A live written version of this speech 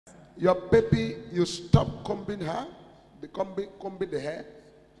Your baby, you stop combing her, combing the hair.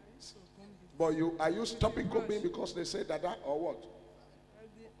 But are you stopping combing because they say that or what?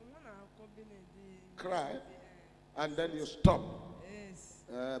 Cry, and then you stop. Yes.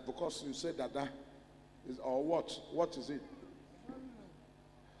 Because you say that is or what? What is it?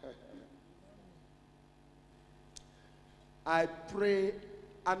 I pray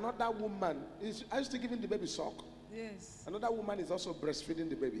another woman is. Are you still giving the baby suck? Yes. Another woman is also breastfeeding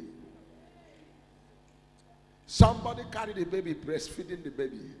the baby. Somebody carry the baby, breastfeeding the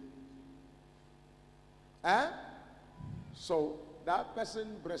baby. So that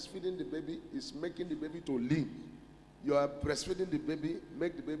person breastfeeding the baby is making the baby to lean. You are breastfeeding the baby,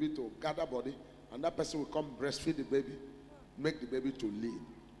 make the baby to gather body, and that person will come breastfeed the baby, make the baby to lean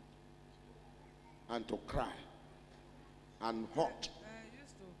and to cry and hot. I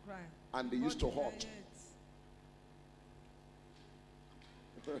used to cry. And they used to hot.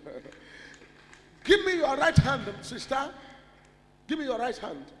 Give me your right hand, sister. Give me your right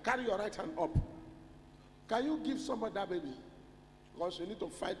hand. Carry your right hand up. Can you give somebody that baby? Because you need to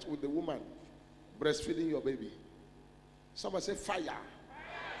fight with the woman breastfeeding your baby. Somebody say fire.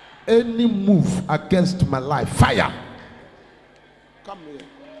 Any move against my life, fire. Come here.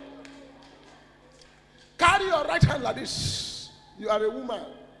 Carry your right hand like this. You are a woman.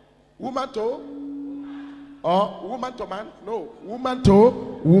 Woman to? Or woman to man? No. Woman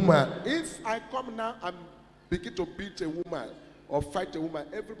to woman. If I come now and begin to beat a woman or fight a woman,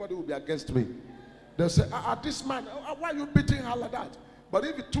 everybody will be against me. They'll say, this man, why are you beating her like that? But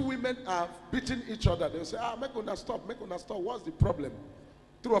if two women are beating each other, they'll say, make una stop, make una stop. What's the problem?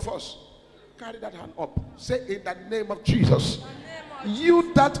 Two of us. Carry that hand up. Say, in the name of Jesus.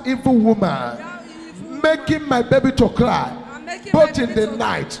 You, that evil woman, making my baby to cry, both in the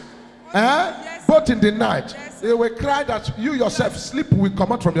night. Yes. Both in the night. Yes, they will cry that you yourself, sleep will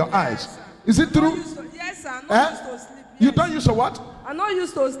come out from your eyes. Is it true? Yes, sir. I'm not used to sleep. Yes. You don't use a what? I'm not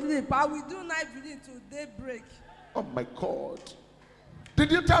used to sleep. I will do night reading till daybreak. Oh my God.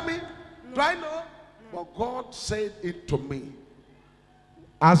 Did you tell me? No. Do I know? No. But God said it to me.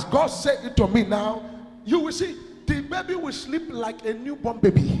 As God said it to me now, you will see the baby will sleep like a newborn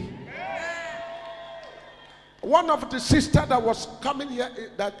baby. One of the sisters that was coming here,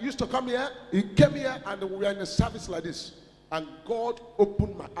 that used to come here, he came here and we were in a service like this. And God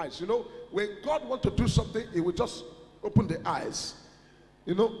opened my eyes. You know, when God wants to do something, he will just open the eyes.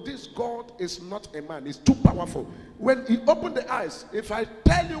 You know, this God is not a man. He's too powerful. When he opened the eyes, if I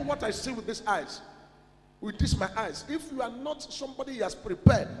tell you what I see with these eyes, with this my eyes, if you are not somebody he has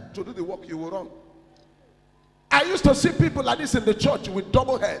prepared to do the work, you will run. I used to see people like this in the church with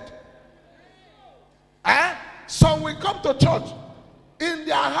double head. So we come to church, in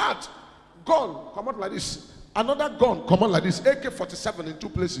their heart, gun come out like this. Another gun come out like this. AK-47 in two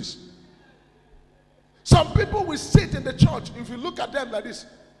places. Some people will sit in the church. If you look at them like this,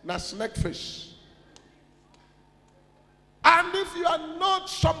 na snake fish. And if you are not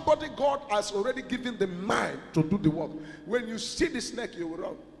somebody God has already given the mind to do the work, when you see the snake, you will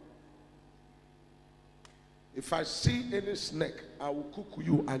run. If I see any snake, I will cook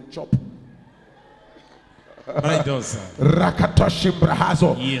you and chop. Yes.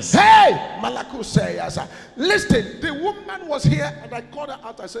 Hey, Malaku says, listen, the woman was here and I called her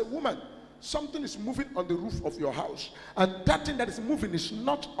out. I said, woman, something is moving on the roof of your house. And that thing that is moving is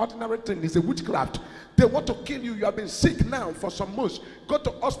not ordinary thing. It's a witchcraft. They want to kill you. You have been sick now for some months. Go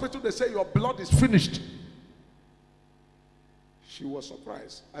to hospital. They say your blood is finished. She was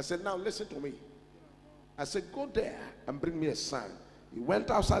surprised. I said, now listen to me. I said, go there and bring me a sand. He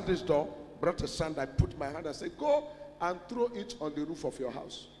went outside this door, brought a sand. I put my hand and said, go and throw it on the roof of your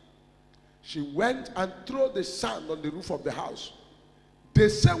house. She went and threw the sand on the roof of the house. The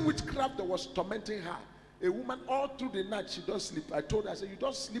same witchcraft that was tormenting her. A woman all through the night, she don't sleep. I told her, I said, you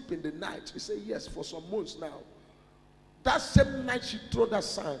don't sleep in the night? She said, yes, for some months now. That same night she threw that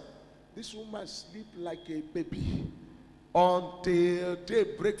sand. This woman sleep like a baby until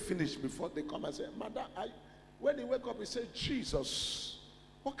daybreak finished before they come and say, Mother, when he wake up, he said, Jesus,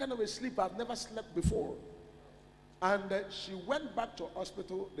 what kind of a sleep? I've never slept before. And she went back to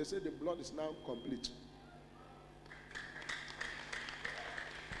hospital. They said the blood is now complete.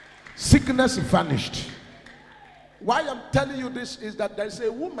 Sickness vanished. Why I'm telling you this is that there is a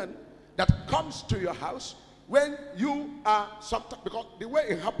woman that comes to your house when you are sometimes, because the way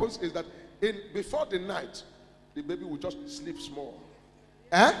it happens is that before the night, the baby will just sleep small.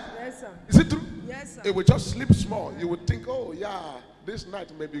 Yes, sir. Is it true? Yes, sir. It will just sleep small. You would think, oh yeah, this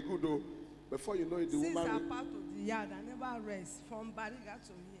night may be good though. Before you know it, the Since woman I'm part of the yard, I never rest from Bariga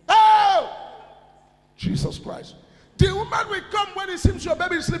to here. Oh! Jesus Christ. The woman will come when it seems your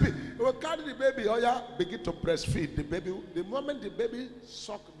baby is sleeping. He will carry the baby. Oh yeah, begin to breastfeed the baby. The moment the baby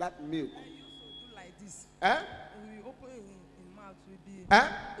suck that milk. I used to do like this. Eh? We open in mouth with the. Eh?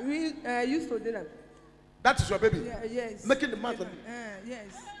 We used to do that. That is your baby. Yeah, yes. Making the mouth.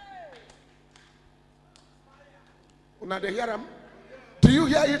 Yes. Now they hear him. Do you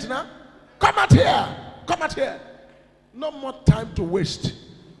hear it now? Come out here. Come out here. No more time to waste.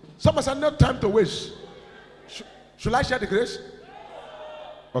 Someone said no time to waste. Should I share the grace?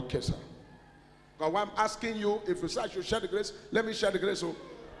 Okay, sir. Because I'm asking you, if you say I should share the grace, let me share the grace. Oh,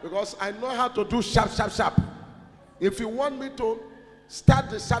 because I know how to do sharp, sharp, sharp. If you want me to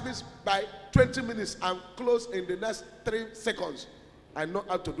start the service by 20 minutes and close in the next 3 seconds, I know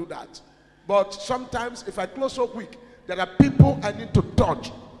how to do that. But sometimes if I close so quick, there are people I need to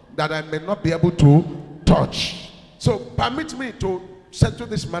touch that I may not be able to touch. So permit me to settle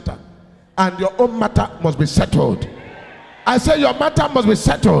this matter, and your own matter must be settled. I say your matter must be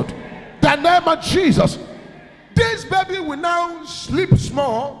settled. The name of Jesus. This baby will now sleep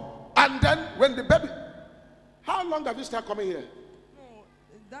small, and then when the baby, how long have you started coming here? No,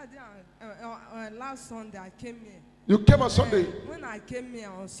 that day, last Sunday I came here. You came on Sunday. When I came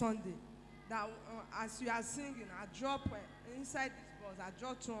here on Sunday, that as you are singing, I drop inside this bus. I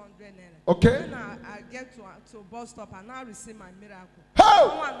drop 200 naira. Okay. When I get to bus stop, I now receive my miracle. How?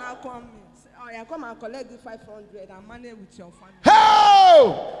 Someone now call me. Say, oh, yeah, come and collect the 500 and manage with your family.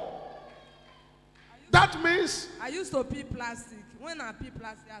 How? That means. I used to peel plastic. When I peel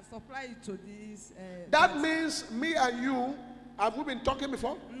plastic, I supply it to this. That means me and you. Have we been talking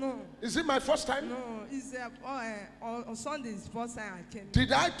before? No. Is it my first time? No, it's on Sunday is the first time I came.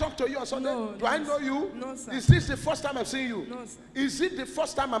 Did I talk to you on Sunday? No. Do I know you? No, sir. Is this the first time I've seen you? No, sir. Is it the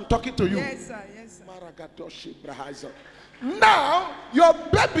first time I'm talking to you? Yes, sir. Yes, sir. Now, your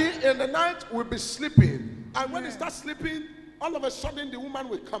baby in the night will be sleeping. And when he starts sleeping, all of a sudden the woman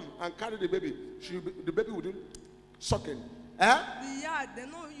will come and carry the baby. The baby will do sucking. Eh? The yard, they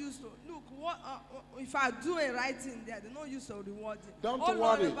don't use to look. What if I do a right thing there? They don't use to reward it. Don't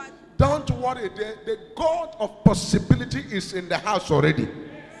worry. Don't worry. The God of possibility is in the house already.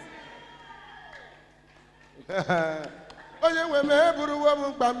 Onye nwe m eburuwo m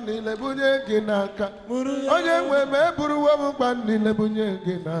mkpa m niile bunye gị n'aka. Onye nwe m eburuwo m mkpa m niile bunye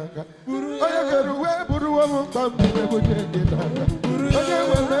gị n'aka. Onye kere uwe eburuwo m mkpa m niile bunye gị n'aka. Onye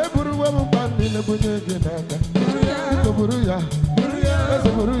nwe m eburuwo m mkpa m niile bunye gị n'aka. Eze buru ya. Eze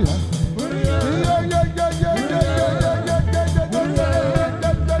buru ya.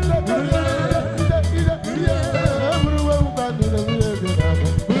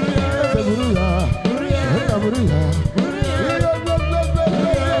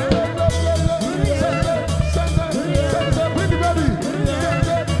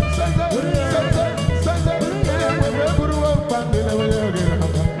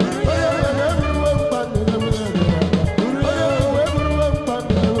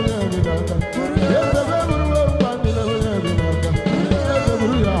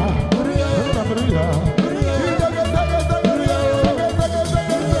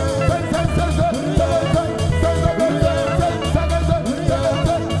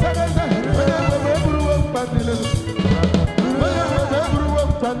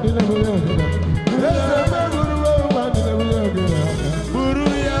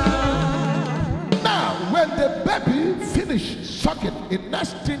 The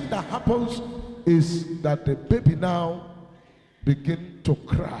next thing that happens is that the baby now begin to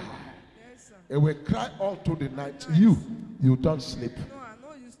cry. Yes, sir. It will cry all through the night. You don't sleep. No, I'm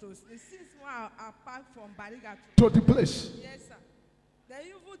not used to sleep. Since when I park from Bariga to the place. Yes, sir. They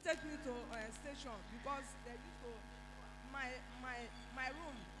even take me to station because they used to my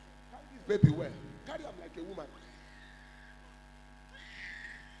room. Carry this baby well. Carry him like a woman.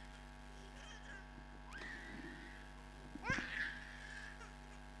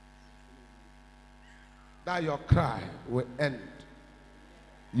 That your cry will end.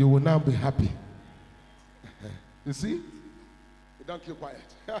 You will now be happy. You see? You don't keep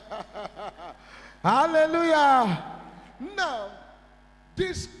quiet. Hallelujah. Now,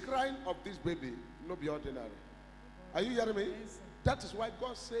 this crying of this baby no be ordinary. Are you hearing me? Yes, sir. That is why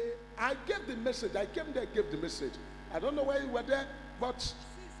God say, I gave the message. I came there, gave the message. I don't know why you were there, but Since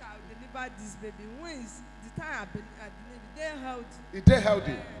I delivered this baby, when is the time I delivered, they held it they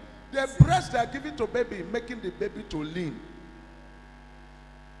healthy. The breast they are giving to baby, making the baby to lean.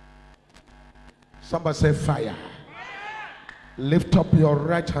 Somebody say fire. Lift up your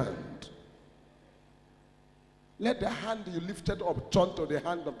right hand. Let the hand you lifted up turn to the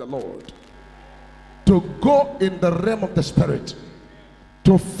hand of the Lord. To go in the realm of the spirit.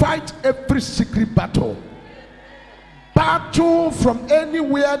 To fight every secret battle. battle from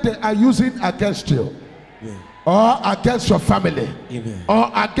anywhere they are using against you, or against your family,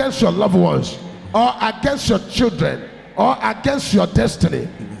 or against your loved ones, or against your children, or against your destiny.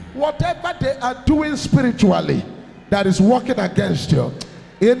 Whatever they are doing spiritually that is working against you,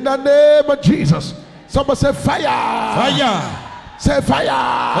 in the name of Jesus, somebody say fire. Fire. Say fire.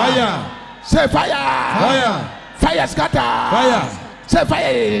 Fire. Say fire. Fire. Fire scatter. Fire. Say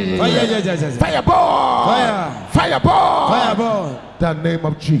fire. Fire. Fireball. Fire. Fireball. Fireball. The name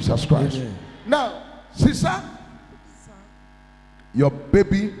of Jesus Christ. Amen. Now, sister, your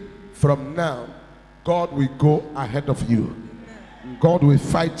baby from now, God will go ahead of you. God will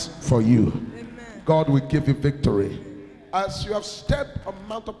fight for you. God will give you victory. As you have stepped on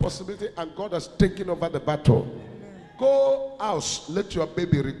Mount of Possibility and God has taken over the battle, go out, let your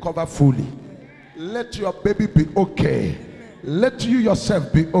baby recover fully. Let your baby be okay. Let you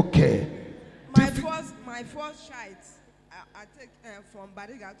yourself be okay. My first child, I take from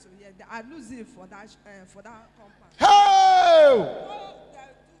Bariga to here. I lose it for that compound. Hey! What they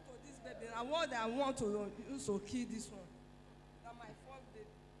do to this baby and what I want to use to kill this one. That's my first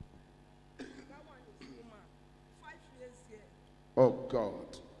baby. That one is woman. 5 years here. Oh God.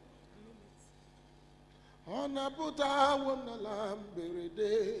 Onabuta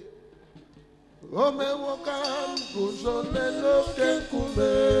wonalambiride. Omewokam guzonelo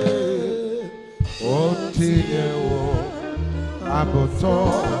kenkume. Otiyewo abuto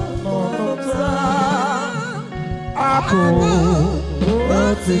nonota. Ako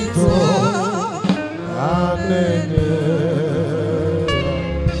otito anene.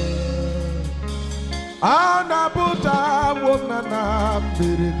 Anabuta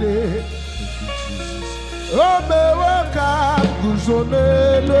wonalambiride. Omewaka guzone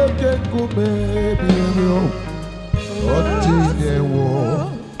loke kume biyo. Otiyewo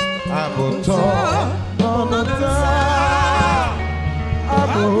abuto nonota.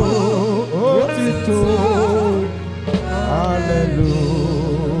 Abo otito. Hallelujah.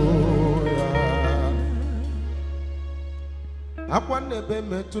 Akwanebe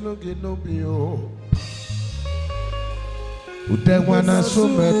metunu ginobio. Udewana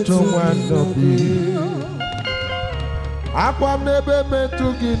sumeto wanobi. Akwanebe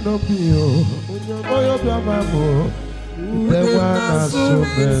metu ginobio. Oyo biamamo. Udewana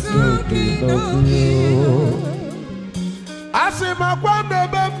sumeto ginobio. Asima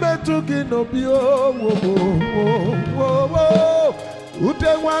kwanebe metu ginobio.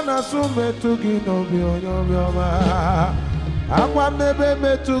 Udewana sumeto ginobio. Yobiama. Akwanebe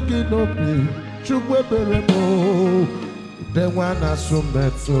metu ginobio. Chukweberemo. The one I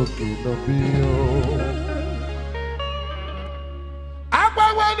sumeto ginobio.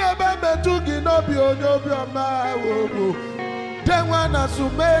 Akwa wane bebe tu ginobio nyobio ma wo. The one I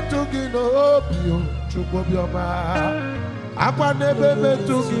sumeto ginobio chukobio ma. Akwa ne bebe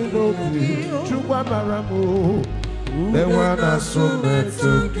tu ginobio chukwa maramo. The one I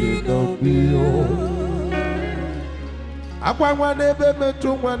sumeto ginobio. Akwa wane bebe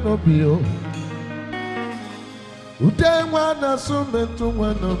tu wanobio. Udewana sumetu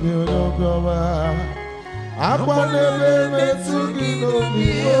wanobio yogoba. Akwa nebe metu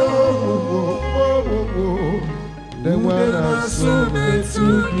ginobio. Udewana sumetu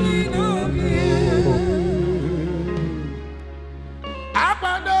ginobio.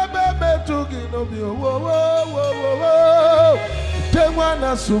 Akwa nebe metu ginobio.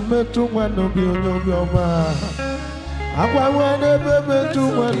 Udewana sumetu wanobio yogoba. Akwa nebe metu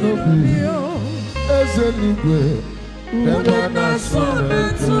wanobio. Ezenigwe.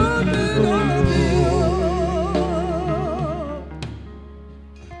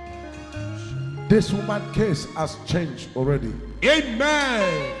 This woman's case has changed already.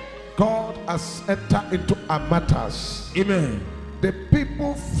 Amen. God has entered into our matters. Amen. The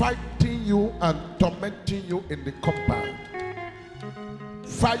people fighting you and tormenting you in the compound,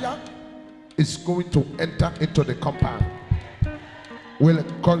 fire is going to enter into the compound, will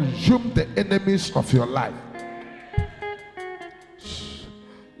consume the enemies of your life.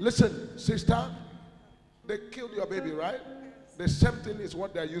 Listen, sister, they killed your baby, right? The same thing is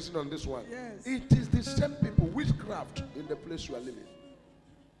what they're using on this one. Yes. It is the same people, witchcraft in the place you are living.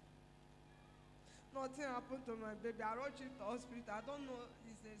 Nothing happened to my baby. I rushed him to hospital. I don't know.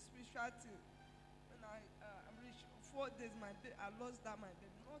 It's a spiritual thing. When I reached 4 days, I lost that my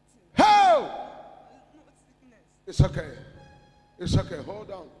baby. Nothing. How? No sickness. It's okay. It's okay.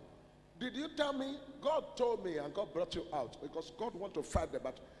 Hold on. Did you tell me? God told me and God brought you out because God wants to fight the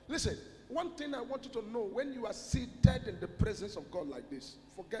battle. Listen, one thing I want you to know, when you are seated in the presence of God like this,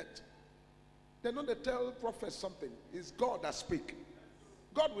 forget. They know they tell prophets something. It's God that speaks.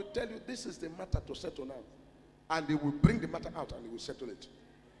 God will tell you this is the matter to settle now. And they will bring the matter out and they will settle it.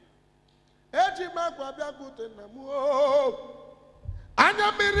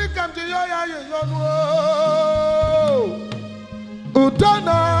 Anya miri kam ti yo ya yo no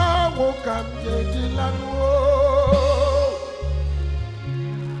utana wo kam je ti lanu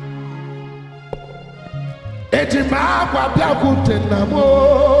eti ma kwa bia ku tenamo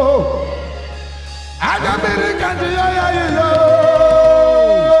anya miri kam ti yo ya yo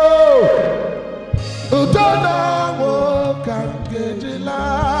utana wo kam je ti la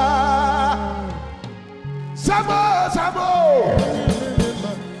sabo sabo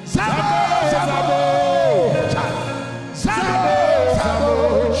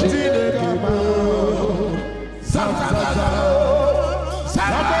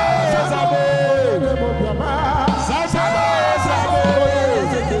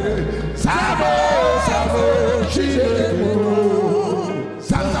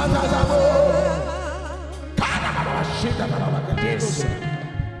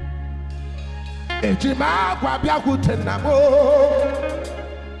Ejima kwa bia kutenamo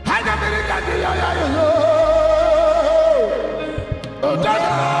hanya mirika yo yo yo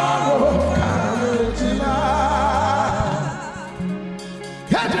odana kametina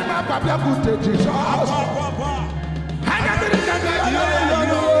ejima kwa bia kutenjisa hanya mirika yo yo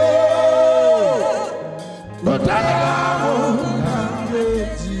yo odana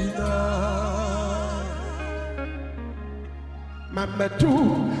kametina mametu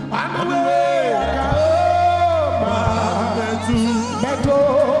anuwe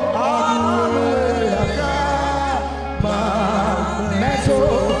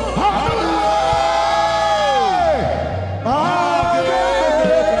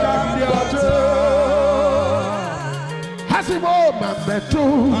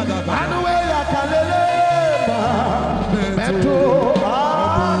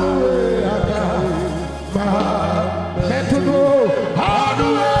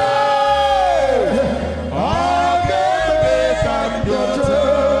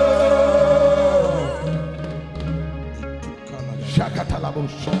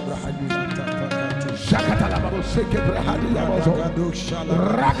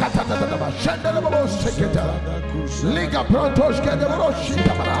Liga prontos que demorou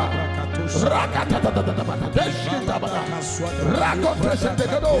chitabara rakatatatata deshitabara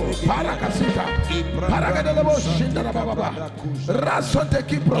rakotresetego parakasita paragadelo shindarababa rasote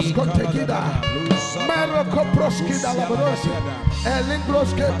kiproskote kida maroko proskida laborosi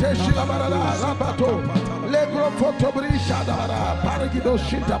elingroske teshilabara rabato legro fotobrisha dabara paragido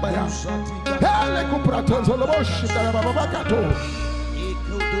shitabaya ele kupratonzo lobo shindarababa kato.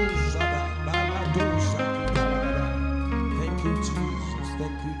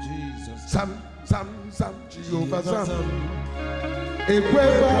 Sam, Jehovah Sam.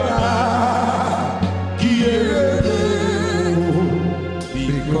 Ekwebara kiere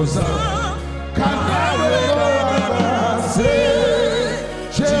because kanare say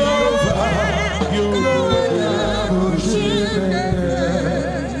Jehovah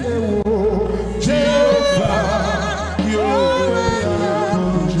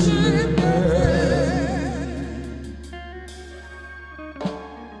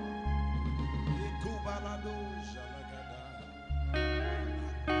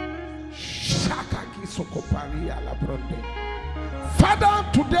Father,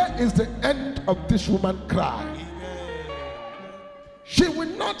 today is the end of this woman's cry. She will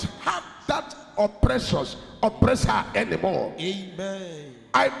not have that oppress her anymore. Amen.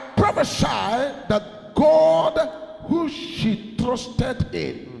 I prophesy that God, who she trusted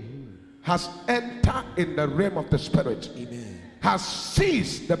in, has entered in the realm of the spirit. Amen. Has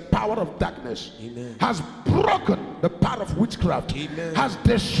seized the power of darkness. Amen. Has broken the power of witchcraft. Amen. Has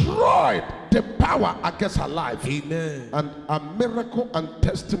destroyed the power against her life. Amen. And a miracle and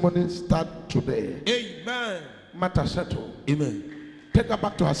testimony start today. Amen. Matter settled. Amen. Take her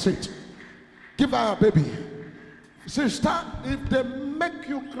back to her seat. Give her a baby. Sister, if they make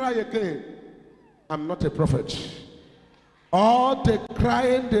you cry again, I'm not a prophet. All the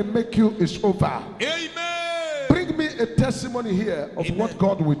crying they make you is over. Amen. Bring me a testimony here of Amen. what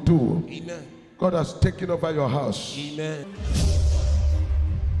God will do. Amen. God has taken over your house. Amen.